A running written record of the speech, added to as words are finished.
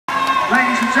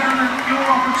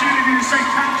opportunity to say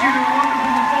thank you to a wonderful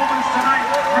performance tonight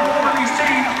from all of these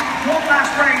teams. One last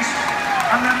race,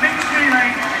 and the mixed relay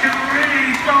can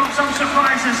really throw up some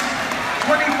surprises.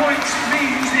 20 points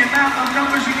means the amount of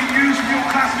numbers you can use for your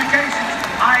classifications,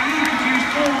 i.e. you could use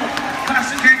 4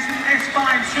 classification S5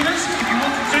 swimmers if you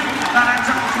wanted to. That adds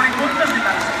up to 20 points, doesn't it,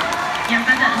 Madison? Yeah,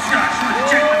 that does. Yeah, I just wanted to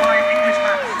check that my English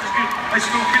math is as good as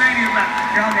your Canadian math.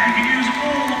 You can use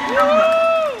all number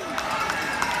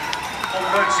of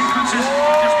word sequences.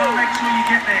 Just got to make sure you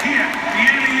get there. Here, the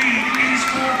early lead is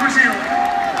for Brazil.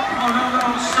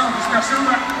 Although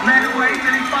Silva led away,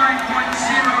 getting 5.04.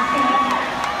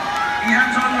 He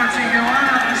hands over to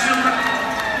Joana Silva.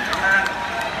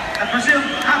 And Brazil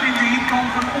have indeed gone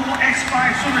for 4 S5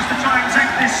 swimmers to try and take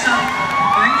this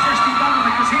an interesting battle,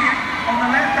 because here on the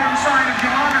left-hand side of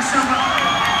Joana Silva,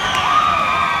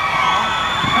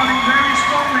 running very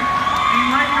strongly in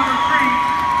lane number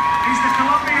 3 is the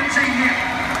Colombian team here.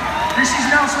 This is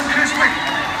Nelson Crispin,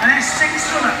 an S6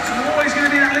 swimmer, so they're always going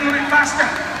to be that little bit faster.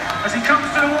 As he comes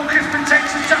to the wall, Crispin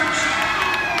takes a touch.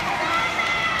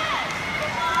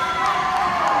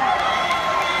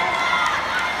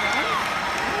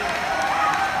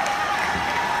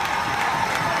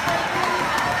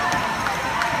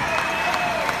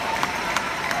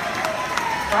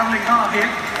 Travelling hard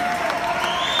here.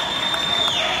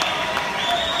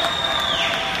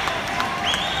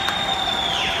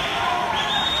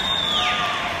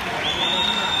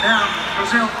 Now,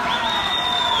 Brazil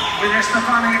with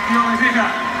Estefania de Oliveira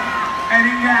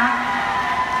heading down.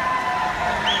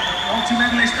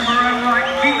 Multi-medalist of her own right.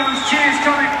 Keep those cheers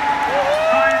coming.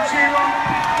 Try and cheer on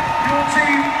your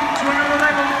team to another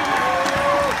level.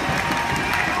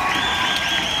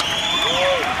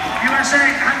 USA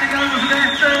handing over for their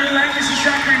 3rd leg. This is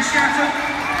Jacqueline Scatter.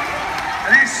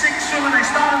 An S6 swimmer. They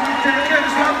started with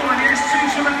Curtis Lobo and the S2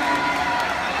 swimmer.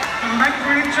 It'll make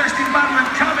for an interesting battle, and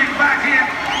coming back here,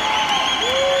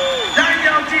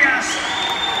 Daniel Diaz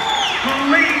will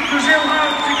lead Brazil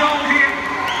home to gold.